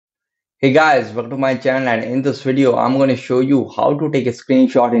Hey guys, welcome to my channel, and in this video I'm going to show you how to take a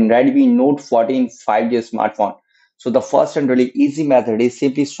screenshot in Redmi Note 14 5G smartphone. So the first and really easy method is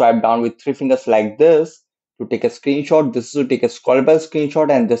simply swipe down with three fingers like this to take a screenshot. This is to take a scrollable screenshot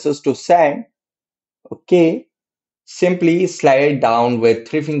and this is to send. Okay, simply slide down with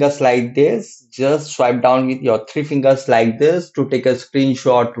three fingers like this. Just swipe down with your three fingers like this to take a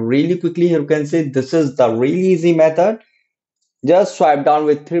screenshot really quickly. You can see this is the really easy method. Just swipe down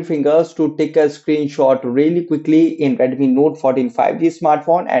with three fingers to take a screenshot really quickly in Redmi Note 14 5G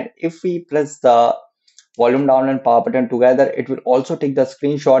smartphone. And if we press the volume down and power button together, it will also take the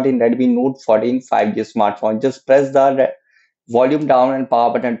screenshot in Redmi Note 14 5G smartphone. Just press the volume down and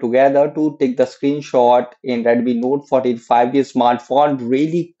power button together to take the screenshot in Redmi Note 14 5G smartphone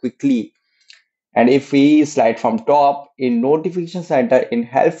really quickly. And if we slide from top in notification center in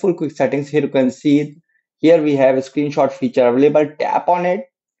helpful quick settings, here you can see here we have a screenshot feature available. Tap on it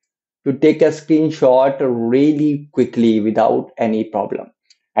to take a screenshot really quickly without any problem.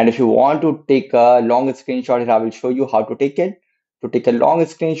 And if you want to take a long screenshot, here I will show you how to take it. To take a long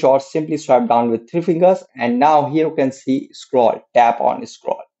screenshot, simply swipe down with three fingers. And now here you can see scroll, tap on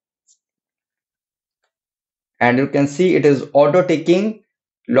scroll. And you can see it is auto taking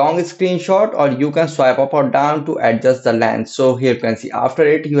long screenshot, or you can swipe up or down to adjust the length. So here you can see after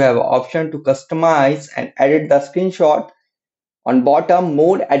it you have option to customize and edit the screenshot. On bottom,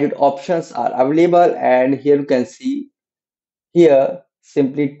 more edit options are available, and here you can see here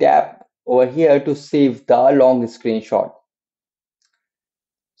simply tap over here to save the long screenshot.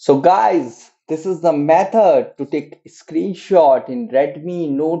 So guys, this is the method to take screenshot in Redmi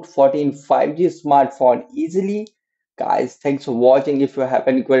Note 14 5G smartphone easily. Guys, thanks for watching. If you have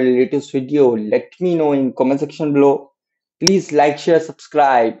any query related to this video, let me know in comment section below. Please like, share,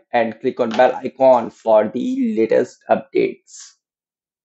 subscribe, and click on bell icon for the latest updates.